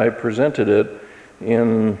 had I presented it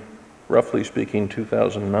in, roughly speaking,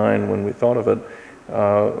 2009 when we thought of it,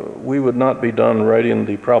 we would not be done writing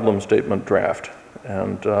the problem statement draft,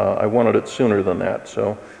 and I wanted it sooner than that.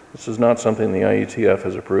 So this is not something the IETF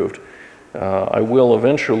has approved. I will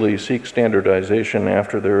eventually seek standardization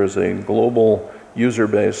after there is a global user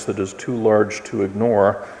base that is too large to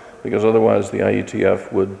ignore, because otherwise the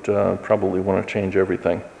IETF would probably want to change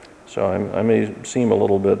everything. So I may seem a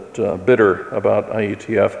little bit bitter about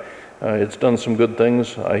IETF. It's done some good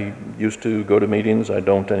things. I used to go to meetings. I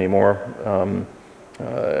don't anymore.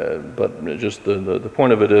 But just the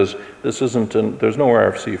point of it is, this isn't there's no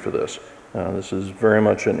RFC for this. This is very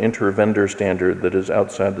much an inter-vendor standard that is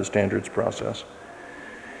outside the standards process.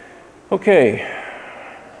 Okay,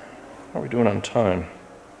 how are we doing on time?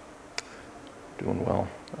 Doing well,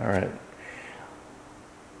 all right.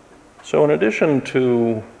 So in addition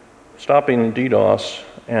to stopping DDoS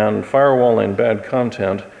and firewalling bad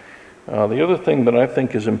content, the other thing that I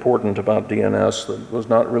think is important about DNS that was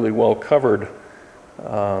not really well covered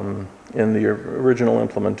in the original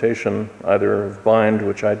implementation, either of Bind,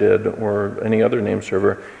 which I did, or any other name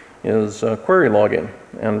server, is query logging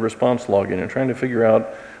and response logging, and trying to figure out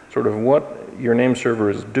sort of what your name server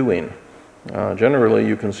is doing. Generally,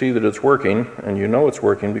 you can see that it's working, and you know it's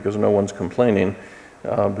working because no one's complaining,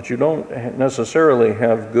 but you don't necessarily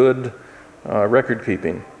have good record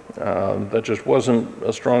keeping. That just wasn't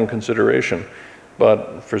a strong consideration.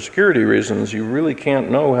 But for security reasons, you really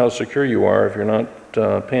can't know how secure you are if you're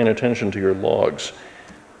not paying attention to your logs.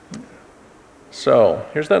 So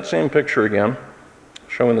here's that same picture again,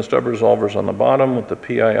 showing the stub resolvers on the bottom with the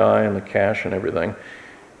PII and the cache and everything.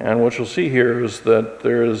 And what you'll see here is that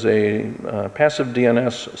there is a passive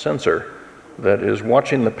DNS sensor that is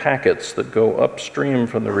watching the packets that go upstream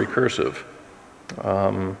from the recursive.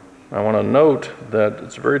 I want to note that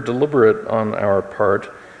it's very deliberate on our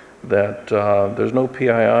part that there's no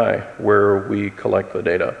PII where we collect the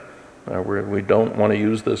data. We don't want to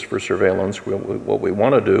use this for surveillance. What we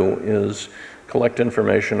want to do is collect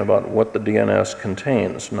information about what the DNS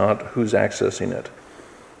contains, not who's accessing it.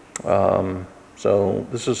 So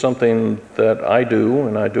this is something that I do,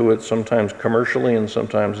 and I do it sometimes commercially and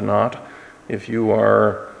sometimes not. If you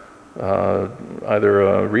are either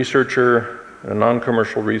a researcher, a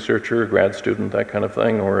non-commercial researcher, grad student, that kind of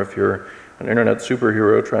thing, or if you're an internet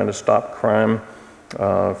superhero trying to stop crime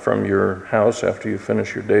from your house after you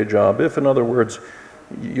finish your day job, if, in other words,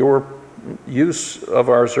 your use of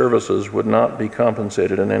our services would not be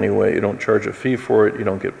compensated in any way, you don't charge a fee for it, you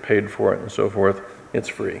don't get paid for it, and so forth, it's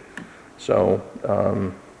free. So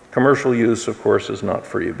commercial use, of course, is not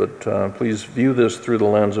free, but please view this through the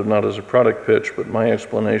lens of not as a product pitch, but my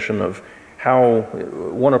explanation of how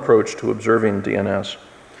one approach to observing DNS.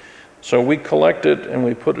 So we collect it and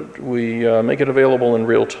we make it available in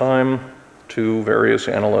real time to various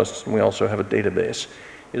analysts, and we also have a database.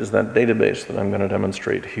 It is that database that I'm going to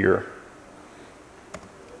demonstrate here.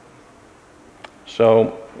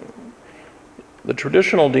 So the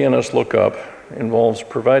traditional DNS lookup involves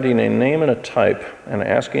providing a name and a type and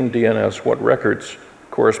asking DNS what records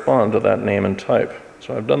correspond to that name and type.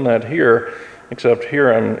 So I've done that here, except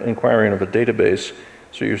here I'm inquiring of a database,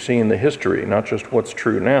 so you're seeing the history, not just what's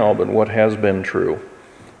true now, but what has been true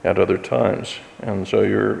at other times. And so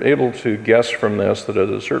you're able to guess from this that at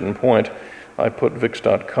a certain point I put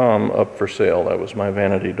vix.com up for sale. That was my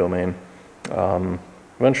vanity domain.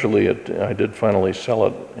 Eventually I did finally sell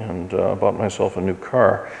it and bought myself a new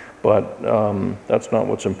car, but that's not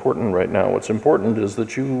what's important right now. What's important is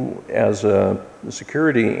that you, as a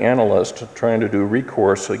security analyst trying to do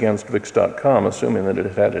recourse against vix.com, assuming that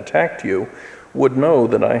it had attacked you, would know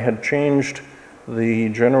that I had changed the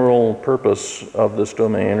general purpose of this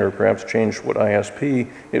domain, or perhaps changed what ISP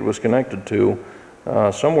it was connected to,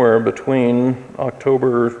 somewhere between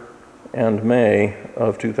October and May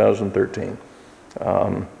of 2013.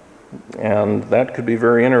 And that could be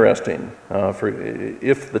very interesting.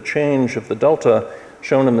 If the delta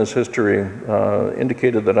shown in this history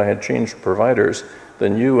indicated that I had changed providers,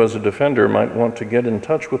 then you as a defender might want to get in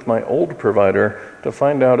touch with my old provider to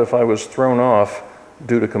find out if I was thrown off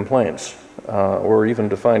due to complaints, or even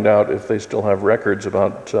to find out if they still have records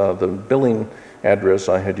about the billing address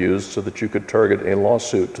I had used so that you could target a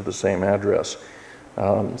lawsuit to the same address.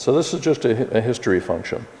 So this is just a history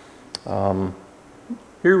function.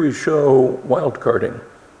 Here we show wildcarding.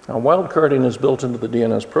 Now, wildcarding is built into the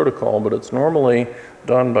DNS protocol, but it's normally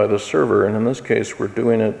done by the server, and in this case, we're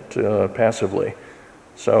doing it passively.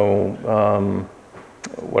 So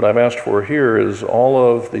what I've asked for here is all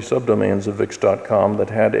of the subdomains of vix.com that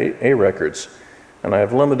had A records, and I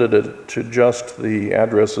have limited it to just the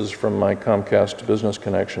addresses from my Comcast business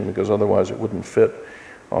connection, because otherwise it wouldn't fit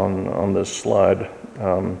on this slide.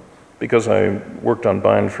 Because I worked on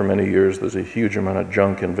Bind for many years, there's a huge amount of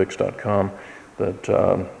junk in vix.com that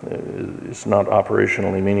is not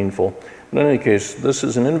operationally meaningful. In any case, this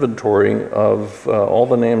is an inventory of all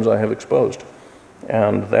the names I have exposed.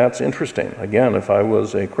 And that's interesting. Again, if I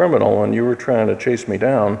was a criminal and you were trying to chase me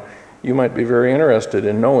down, you might be very interested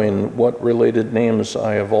in knowing what related names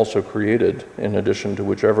I have also created in addition to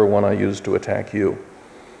whichever one I used to attack you.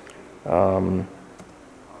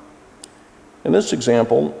 In this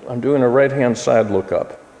example, I'm doing a right-hand side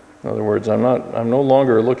lookup. In other words, I'm no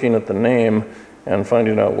longer looking at the name and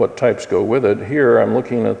finding out what types go with it. Here, I'm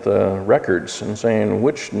looking at the records and saying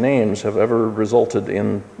which names have ever resulted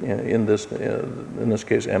in this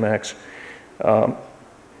case, MX. And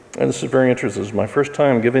this is very interesting. This is my first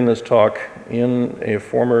time giving this talk in a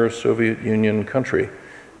former Soviet Union country.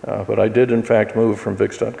 But I did, in fact, move from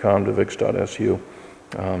vix.com to vix.su.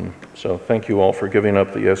 So thank you all for giving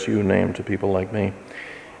up the SU name to people like me.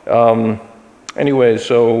 Anyway,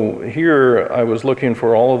 so here I was looking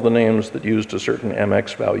for all of the names that used a certain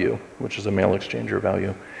MX value, which is a mail exchanger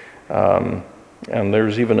value. And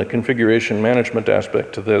there's even a configuration management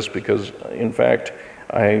aspect to this because, in fact,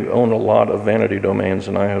 I own a lot of vanity domains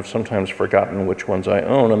and I have sometimes forgotten which ones I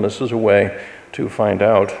own, and this is a way to find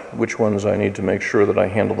out which ones I need to make sure that I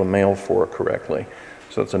handle the mail for correctly.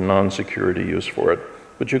 So that's a non-security use for it.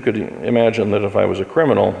 But you could imagine that if I was a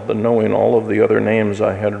criminal, then knowing all of the other names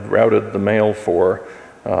I had routed the mail for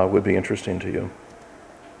would be interesting to you.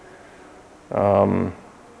 I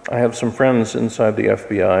have some friends inside the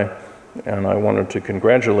FBI, and I wanted to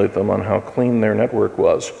congratulate them on how clean their network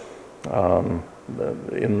was.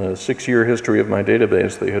 In the 6-year history of my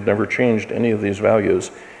database, they had never changed any of these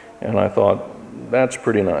values, and I thought, that's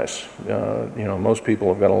pretty nice. You know, most people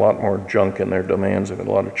have got a lot more junk in their domains, they've got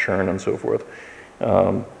a lot of churn and so forth.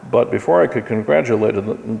 But before I could congratulate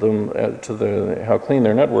them to how clean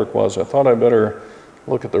their network was, I thought I'd better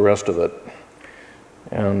look at the rest of it.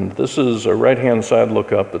 And this is a right-hand side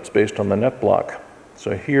lookup that's based on the net block.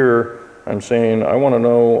 So here I'm saying I want to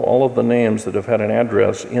know all of the names that have had an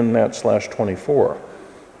address in that /24.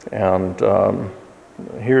 And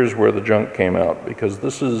here's where the junk came out, because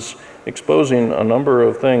this is exposing a number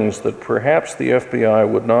of things that perhaps the FBI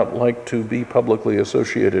would not like to be publicly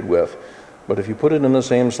associated with. But if you put it in the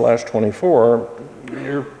same /24,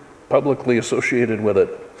 you're publicly associated with it.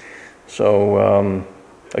 So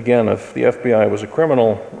again, if the FBI was a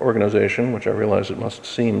criminal organization, which I realize it must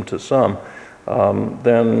seem to some,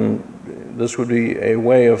 then this would be a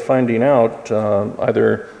way of finding out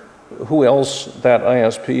either who else that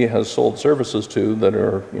ISP has sold services to that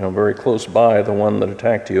are very close by the one that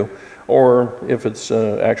attacked you, or if it's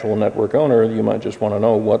an actual network owner, you might just want to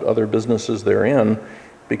know what other businesses they're in,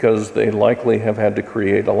 because they likely have had to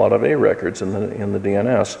create a lot of A records in the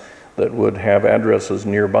DNS that would have addresses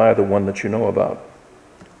nearby the one that you know about.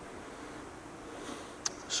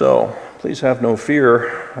 So please have no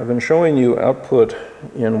fear. I've been showing you output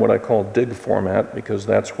in what I call dig format because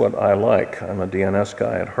that's what I like. I'm a DNS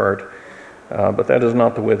guy at heart, but that is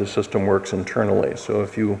not the way the system works internally. So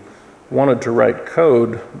if you wanted to write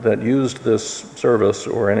code that used this service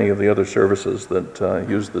or any of the other services that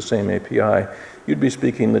use the same API, you'd be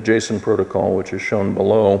speaking the JSON protocol, which is shown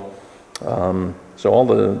below. So all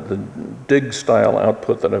the dig style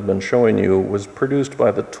output that I've been showing you was produced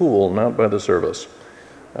by the tool, not by the service.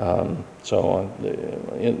 So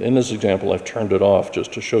in this example, I've turned it off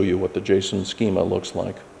just to show you what the JSON schema looks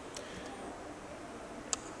like.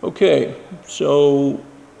 Okay, so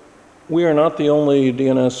we are not the only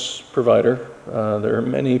DNS provider. There are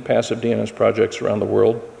many passive DNS projects around the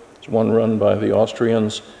world. There's one run by the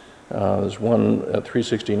Austrians. There's one at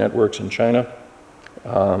 360 Networks in China.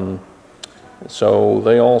 So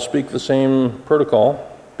they all speak the same protocol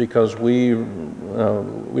because we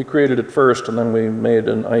created it first and then we made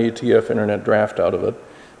an IETF internet draft out of it,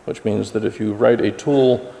 which means that if you write a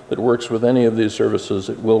tool that works with any of these services,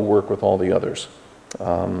 it will work with all the others.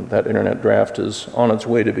 That internet draft is on its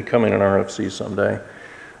way to becoming an RFC someday.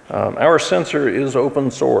 Our sensor is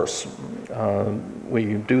open source.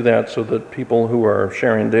 We do that so that people who are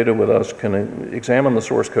sharing data with us can examine the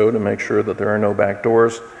source code and make sure that there are no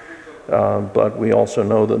backdoors. But we also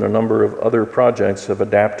know that a number of other projects have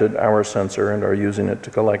adapted our sensor and are using it to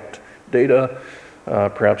collect data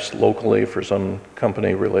perhaps locally for some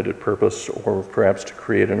company-related purpose, or perhaps to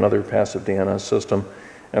create another passive DNS system,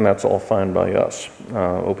 and that's all fine by us.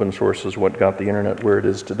 Open source is what got the internet where it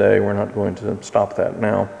is today. We're not going to stop that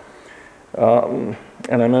now. And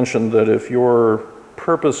I mentioned that if your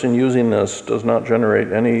purpose in using this does not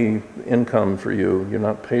generate any income for you, you're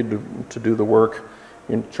not paid to do the work,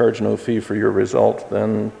 you charge no fee for your result,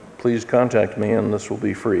 then please contact me and this will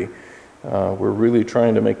be free. We're really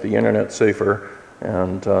trying to make the internet safer,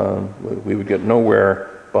 and we would get nowhere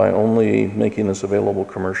by only making this available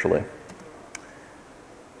commercially.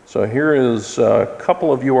 So here is a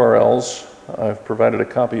couple of URLs. I've provided a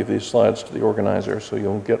copy of these slides to the organizer, so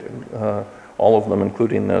you'll get all of them,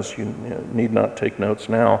 including this. You need not take notes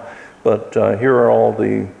now, but here are all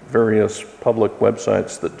the various public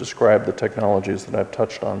websites that describe the technologies that I've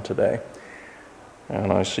touched on today.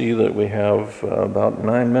 And I see that we have about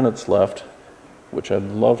 9 minutes left, which I'd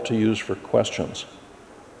love to use for questions.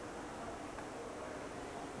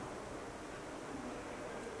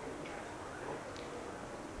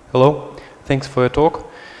 Hello, thanks for your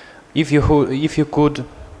talk. If you could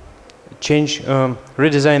change,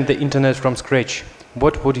 redesign the internet from scratch,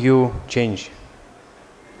 what would you change?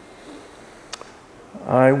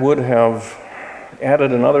 I would have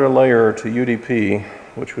added another layer to UDP,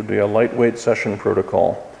 which would be a lightweight session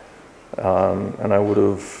protocol. And I would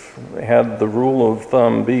have had the rule of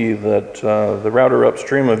thumb be that the router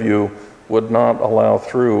upstream of you would not allow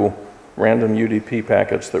through random UDP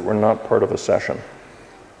packets that were not part of a session.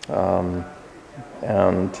 I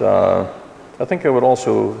think I would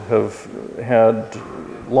also have had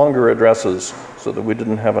longer addresses so that we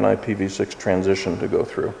didn't have an IPv6 transition to go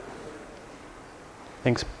through.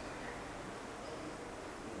 Thanks.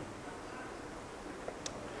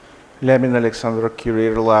 Lemin Alexander,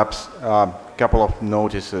 Curator Labs. Couple of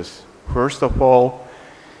notices. First of all,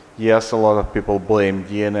 yes, a lot of people blame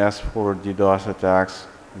DNS for DDoS attacks.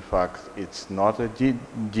 In fact, it's not a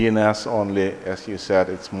DNS only, as you said,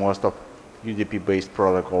 it's most of UDP-based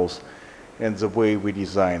protocols and the way we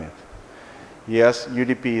design it. Yes,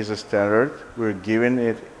 UDP is a standard. We're giving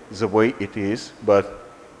it the way it is, but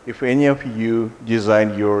if any of you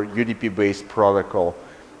design your UDP-based protocol,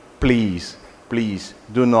 please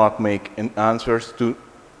do not make an answers to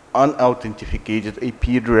unauthenticated IP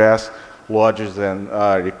address larger than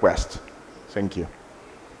request. Thank you.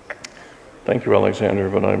 Thank you, Alexander,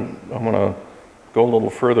 but I'm going to go a little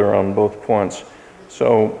further on both points.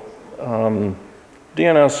 So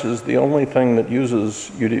DNS is the only thing that uses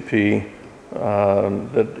UDP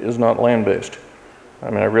that is not LAN-based. I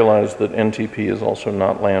mean, I realize that NTP is also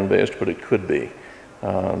not LAN-based, but it could be.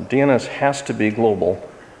 DNS has to be global,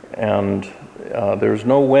 and there's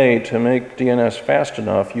no way to make DNS fast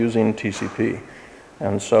enough using TCP.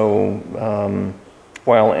 And so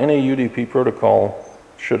while any UDP protocol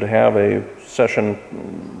should have a session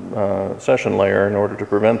layer in order to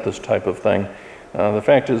prevent this type of thing, the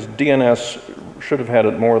fact is DNS should have had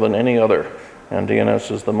it more than any other, and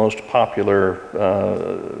DNS is the most popular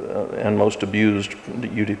and most abused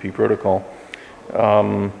UDP protocol.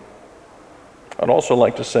 I'd also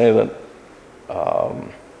like to say that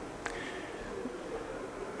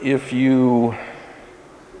if you,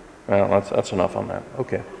 well, that's enough on that.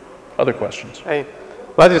 Okay, other questions? Hey,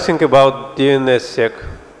 what do you think about DNSSEC?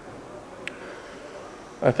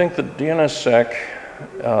 I think that DNSSEC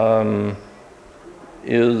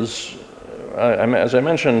is, as I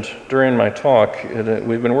mentioned during my talk,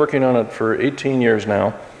 we've been working on it for 18 years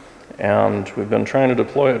now, and we've been trying to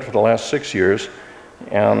deploy it for the last 6 years,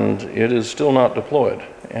 and it is still not deployed.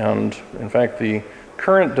 And in fact, the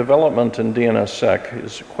current development in DNSSEC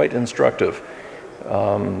is quite instructive.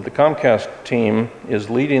 The Comcast team is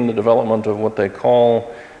leading the development of what they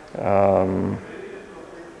call,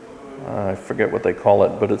 I forget what they call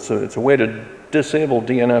it, but it's a way to disable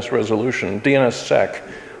DNS resolution, DNSSEC,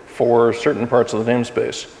 for certain parts of the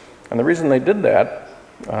namespace. And the reason they did that,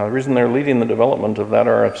 the reason they're leading the development of that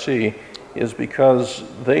RFC, is because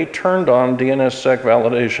they turned on DNSSEC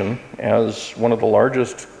validation as one of the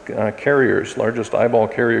largest carriers, largest eyeball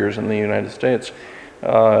carriers in the United States.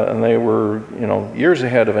 And they were, years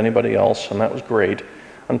ahead of anybody else, and that was great,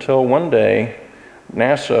 until one day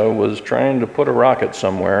NASA was trying to put a rocket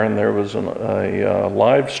somewhere, and there was a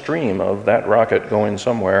live stream of that rocket going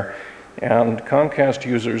somewhere, and Comcast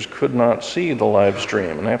users could not see the live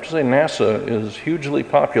stream. And I have to say, NASA is hugely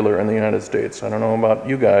popular in the United States. I don't know about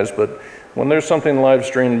you guys, but when there's something live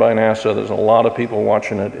streamed by NASA, there's a lot of people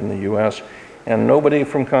watching it in the US, and nobody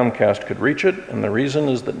from Comcast could reach it, and the reason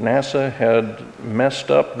is that NASA had messed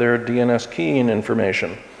up their DNS keying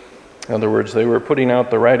information. In other words, they were putting out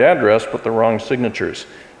the right address but the wrong signatures.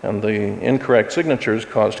 And the incorrect signatures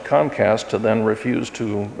caused Comcast to then refuse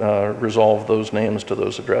to resolve those names to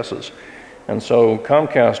those addresses. And so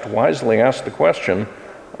Comcast wisely asked the question,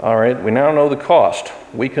 all right, we now know the cost.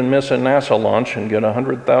 We can miss a NASA launch and get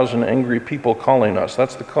 100,000 angry people calling us.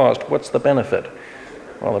 That's the cost. What's the benefit?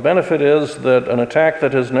 Well, the benefit is that an attack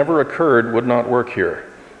that has never occurred would not work here.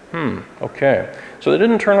 Okay. So they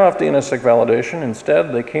didn't turn off DNSSEC validation.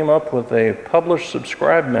 Instead, they came up with a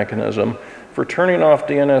publish-subscribe mechanism for turning off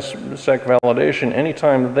DNSSEC validation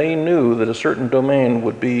anytime they knew that a certain domain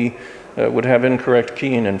would have incorrect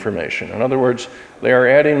keying information. In other words, they are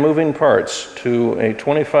adding moving parts to a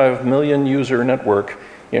 25 million user network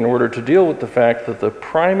in order to deal with the fact that the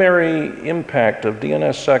primary impact of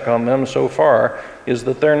DNSSEC on them so far is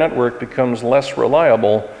that their network becomes less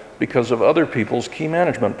reliable because of other people's key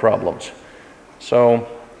management problems. So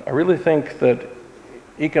I really think that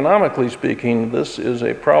economically speaking, this is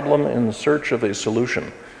a problem in search of a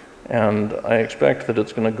solution. And I expect that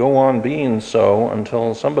it's going to go on being so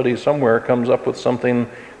until somebody somewhere comes up with something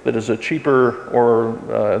that is a cheaper or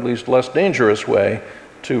at least less dangerous way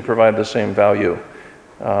to provide the same value.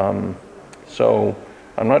 So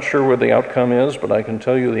I'm not sure where the outcome is, but I can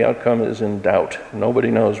tell you the outcome is in doubt.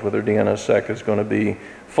 Nobody knows whether DNSSEC is going to be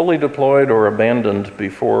fully deployed or abandoned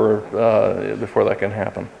before that can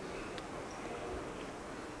happen.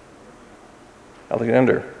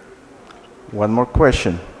 Alexander. One more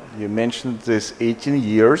question. You mentioned this 18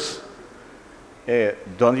 years.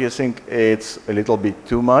 Don't you think it's a little bit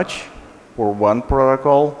too much for one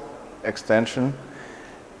protocol extension?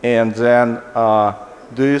 And then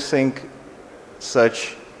do you think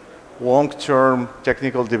such long-term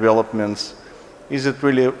technical developments, is it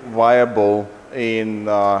really viable in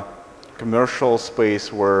commercial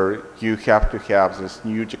space where you have to have this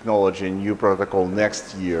new technology, new protocol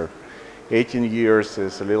next year? 18 years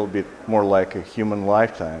is a little bit more like a human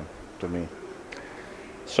lifetime to me.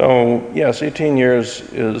 So yes, 18 years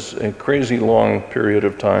is a crazy long period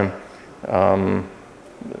of time.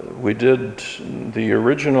 We did the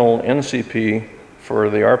original NCP for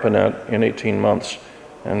the ARPANET in 18 months,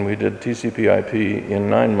 and we did TCP/IP in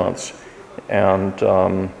 9 months.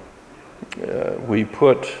 And we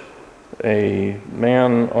put a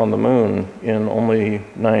man on the moon in only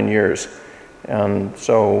 9 years. And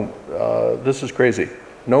so this is crazy.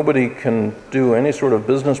 Nobody can do any sort of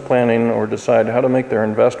business planning or decide how to make their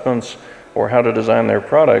investments or how to design their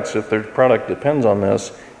products if their product depends on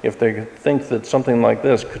this, if they think that something like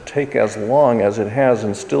this could take as long as it has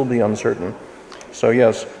and still be uncertain. So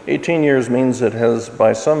yes, 18 years means it has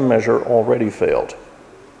by some measure already failed.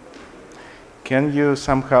 Can you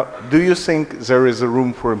somehow, do you think there is a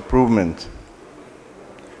room for improvement?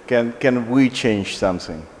 Can we change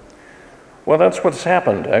something? Well, that's what's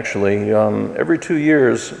happened, actually. Every 2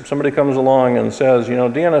 years, somebody comes along and says, you know,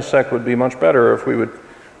 DNSSEC would be much better if we would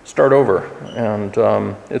start over.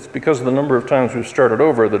 And it's because of the number of times we've started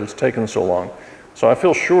over that it's taken so long. So I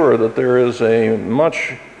feel sure that there is a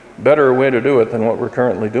much better way to do it than what we're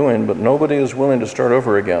currently doing, but nobody is willing to start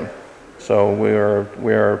over again. So we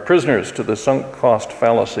are prisoners to the sunk cost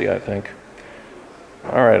fallacy, I think.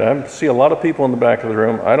 All right, I see a lot of people in the back of the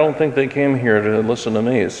room. I don't think they came here to listen to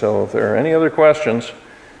me, so if there are any other questions.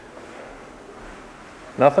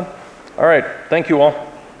 Nothing? All right, thank you all.